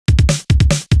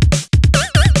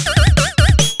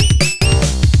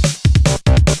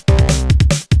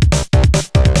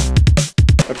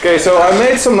Okay, so I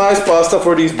made some nice pasta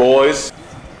for these boys.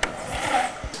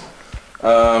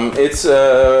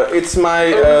 It's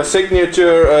my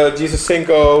signature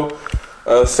Sinkel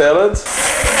salad.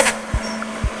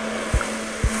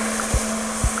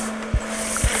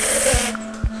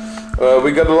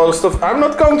 We got a lot of stuff. I'm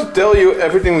not going to tell you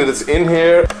everything that is in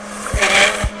here.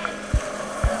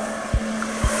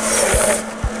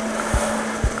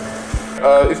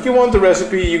 If you want the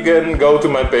recipe, you can go to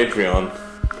my Patreon.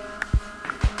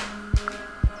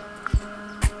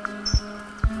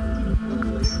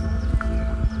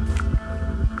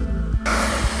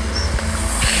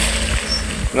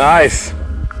 Nice.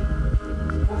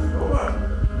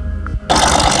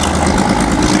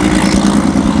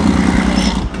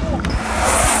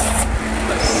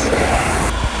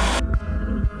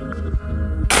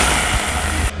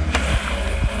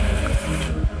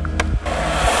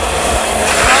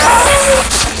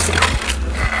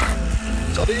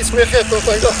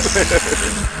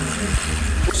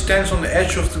 He stands on the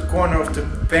edge of the corner of the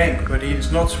bank, but he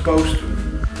is not supposed to.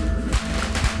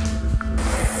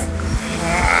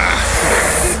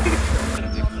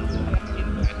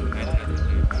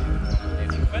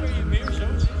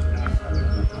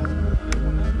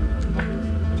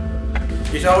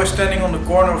 He's always standing on the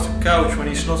corner of the couch when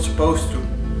he's not supposed to.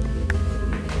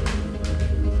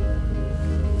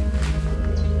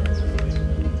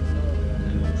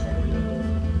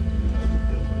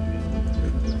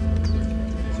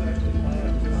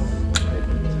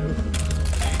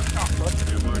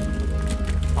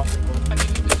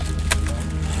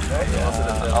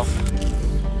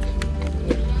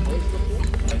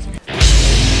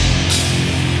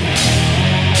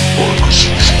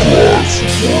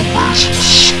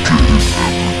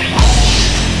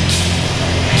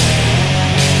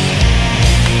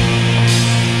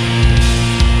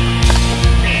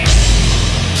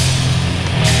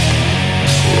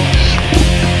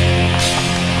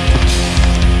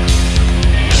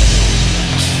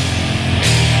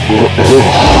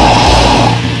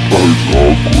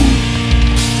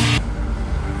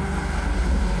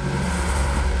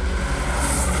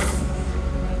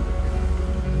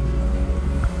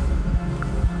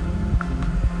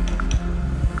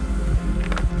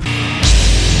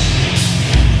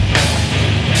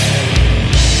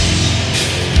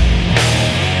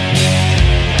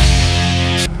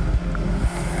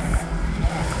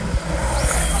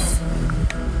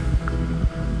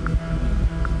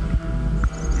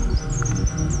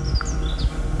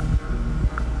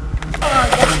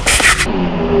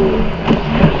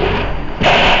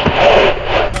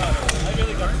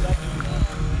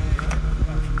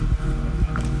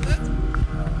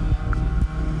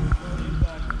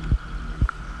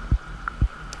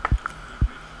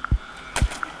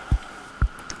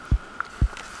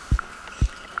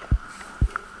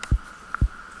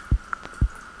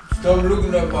 Stop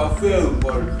looking at my film,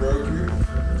 motherfucker.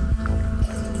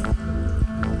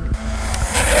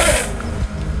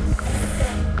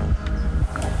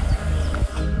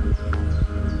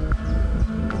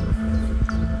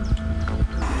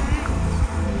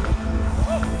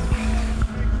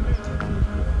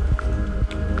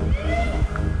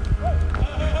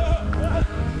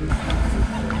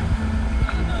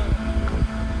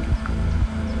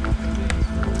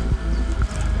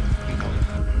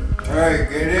 Hey,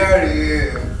 get out of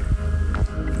here.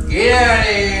 Get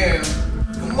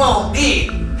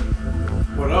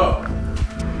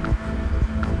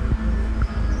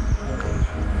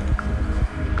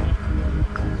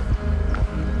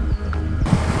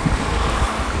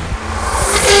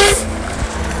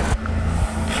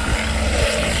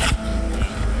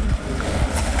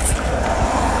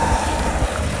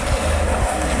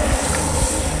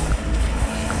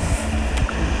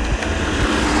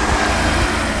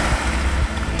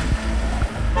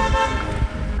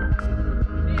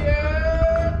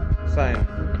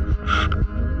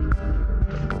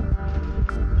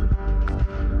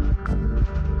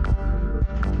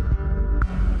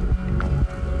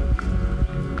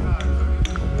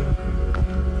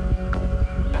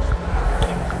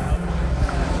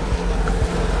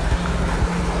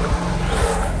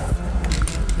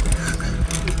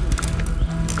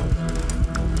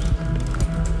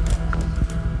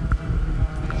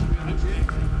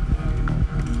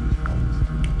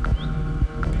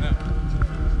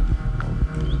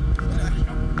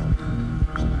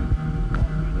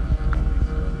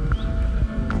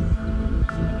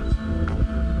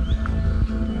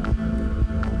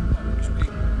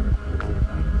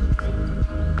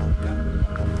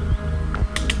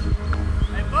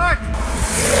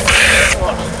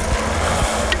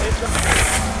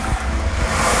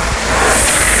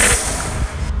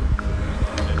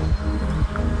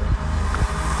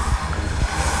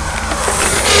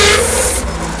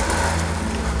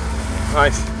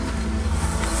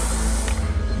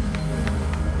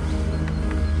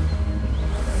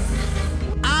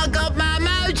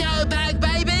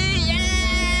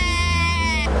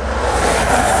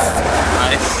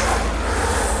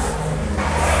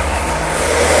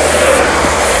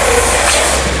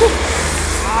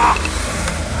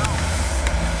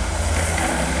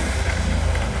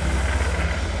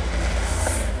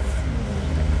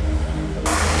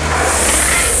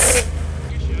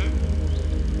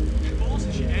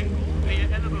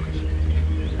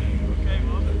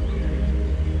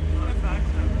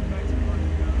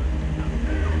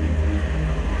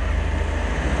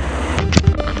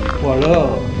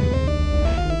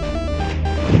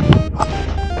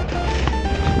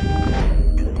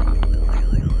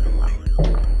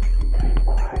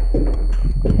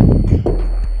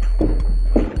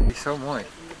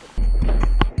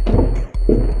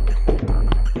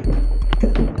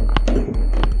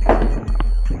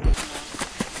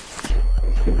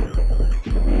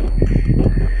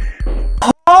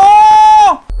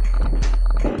Oh!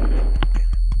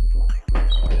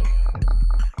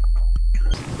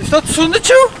 Is dat het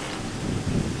zonnetje?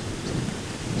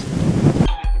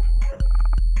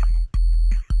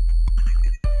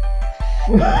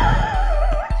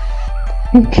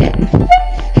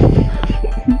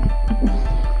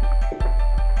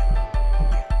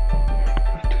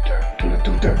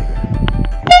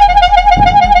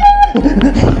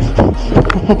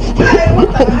 Hey,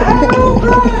 what the hell,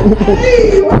 bro?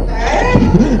 Hey, what the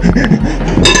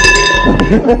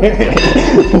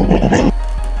heck?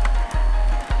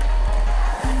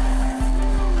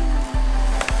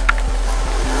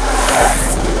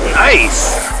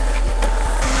 Nice!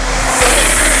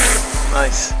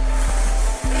 Nice.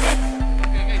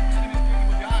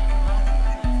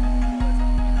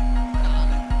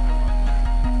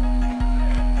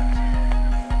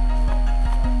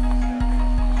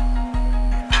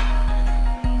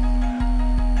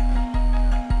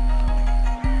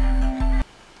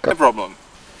 No problem.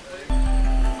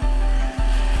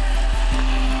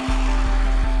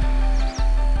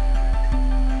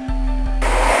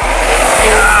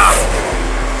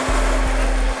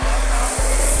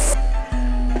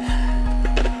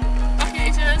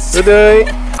 Good day.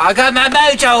 I got my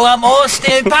mojo up,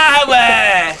 Austin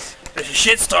powers! There's a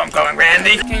shitstorm going,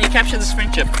 Randy. Can you capture this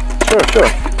friendship? Sure.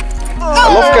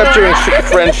 I love capturing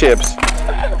friendships.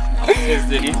 Yes,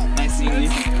 dude. Nice seeing you.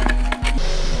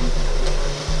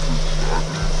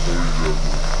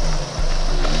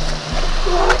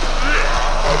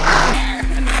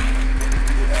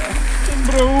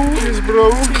 Yes,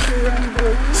 bro.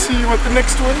 See you at the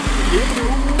next one. Yeah, bro.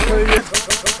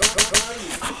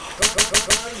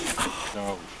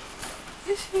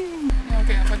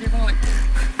 Okay, I'll fucking like.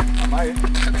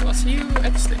 Okay, I'll see you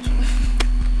at the station.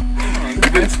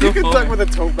 You can talk with a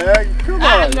tote bag. Come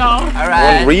on. No.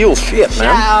 Alright. One real shit,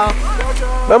 man.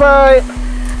 Ciao. Bye bye.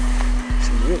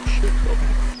 Some real shit, bro.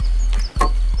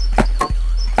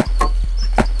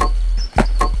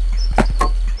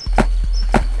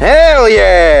 Hell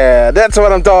yeah! That's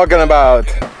what I'm talking about.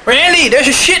 Randy, there's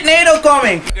a shit NATO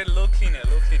coming! Get a little cleaner,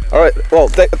 Alright, well,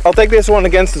 I'll take this one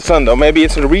against the sun though. Maybe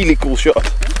it's a really cool shot.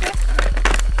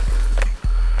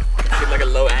 Get like a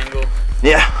low angle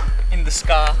Yeah. in the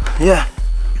sky. Yeah.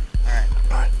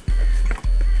 Alright.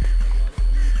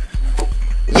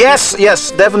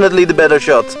 Yes, definitely the better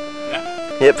shot.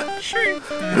 Yeah. Yep. Sure.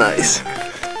 Nice.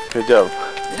 Good job.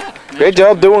 Yeah. Great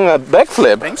job doing a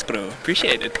backflip. Thanks, bro.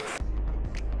 Appreciate it.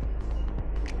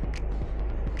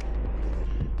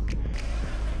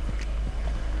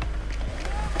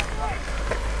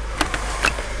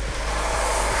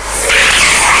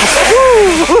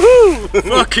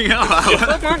 Fucking hell,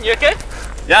 ouwe. Man, je oké?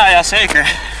 Ja, zeker.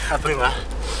 Gaat prima.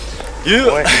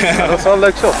 Mooi. Dat is wel een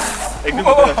leuk shot. Ik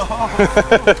doe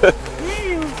het best.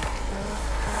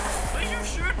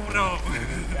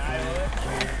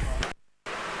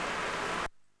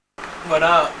 What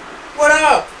up? What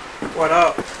up? What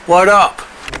up? What up?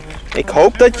 Ik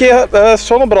hoop dat je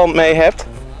zonnebrand mee hebt.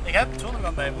 Ik heb het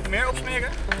zonnebrand bij. Moet ik meer opsmeren?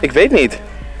 Ik weet niet.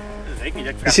 Dat weet ik niet.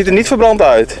 Ik Je ziet er niet verbrand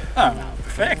uit. nou,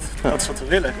 perfect. Dat is wat we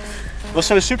willen. Dat was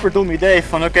een super dom idee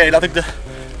van oké, laat ik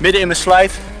midden in mijn slide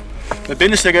mijn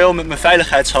binnenste rail met mijn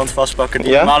veiligheidshand vastpakken.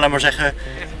 Die Ja? normaal maar zeggen een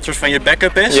soort van je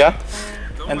backup is. Ja?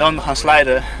 En dan gaan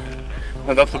sliden.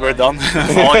 En wat gebeurt dan? Dan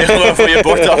val je gewoon van je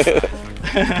bord af.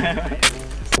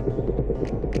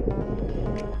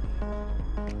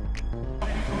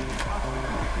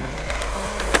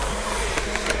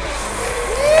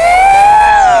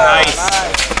 Nice.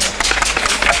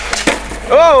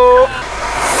 Oh!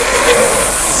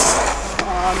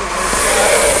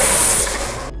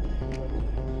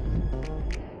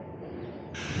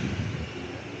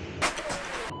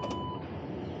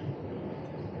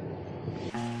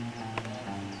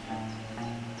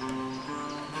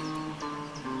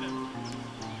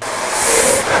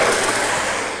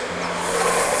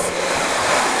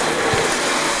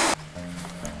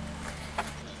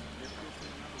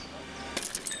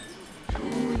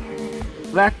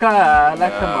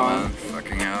 Lekker man.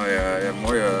 Fucking hell, ja,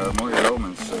 mooie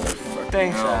romans.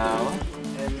 Thanks ouwe.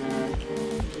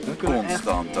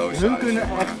 Constant toast. Hun kunnen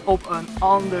echt op een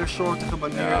andersoortige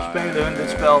manier spelen hun dit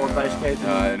spel wat wij spelen.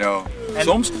 Ja, I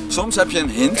know. Soms heb je een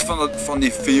hint van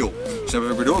die feel. Dus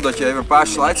ik bedoel dat je even een paar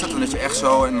slides hebt en dat je echt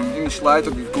zo en in de slide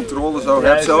ook die controle zo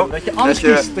hebt zo. Dat je alles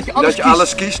kiest. Dat je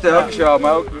alles kiest telkens, ja,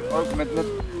 maar ook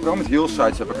vooral met heel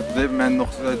sides heb ik het op dit moment nog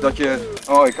dat je,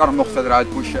 oh ik kan hem nog verder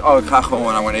uit pushen, oh ik ga gewoon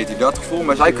naar 180 dat gevoel.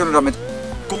 Maar zij kunnen dat met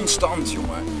constant,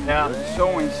 jongen. Ja. Dat is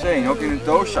zo insane. Ook in de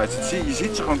doos-sites. Je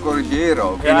ziet ze gewoon corrigeren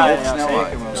ook. In Ja, de hoge snelheid.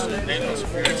 zeker man. De Nederlandse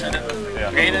voertuigen zijn net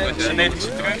reden,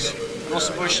 symmetrische trucks,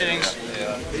 losse bushings,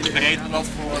 breed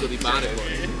platform. Die banen.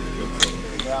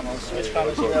 Ja man, switchbaan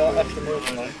is hier wel echt een deel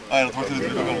van. Ah ja, dat hoort er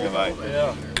natuurlijk ook allemaal bij. Ja.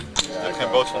 Je hebt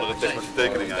geen boot zonder een technische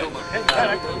tekening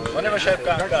eigenlijk. Wanneer was jij op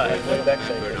KNK?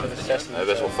 Nee,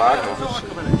 best wel vaak nog.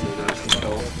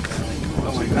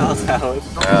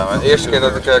 Ja, maar de eerste keer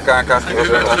dat ik KNK ging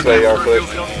was al 2 jaar geleden.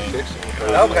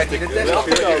 Nou, begrijp je de test? Ook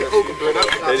een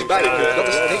burn-out bij. Dat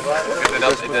is het ding.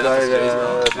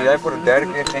 Toen jij voor de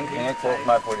derde keer ging, ging ik volgens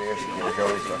mij voor de eerste keer.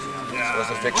 Zoiets was het. Dus was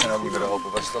de fiction ook niet meer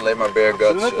open. Was het alleen maar bare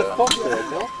guts.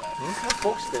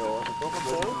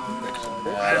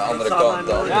 Ja, de andere kant,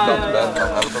 de andere kant bent, dan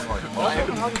hebben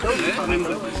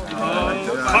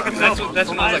we het ook nooit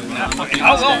gemaakt. Ik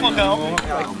hou wel van geld.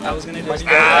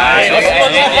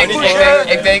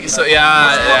 Ik denk zo,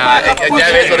 ja,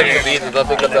 jij weet wat ik verdien, dat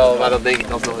vind ik dat wel, maar dat denk ik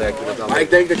dan toch werken. Maar ik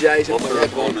denk dat jij zegt van een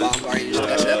baan waar je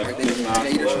stress hebt, maar ik denk dat die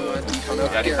trainers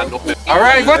Die gaan nog meer.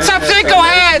 Alright, what's up, Sinkel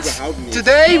heads?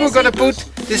 Today we're gonna put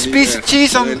this piece of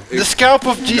cheese on the scalp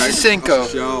of Jesus Sinkel.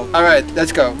 Alright,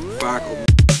 let's go. Vaak op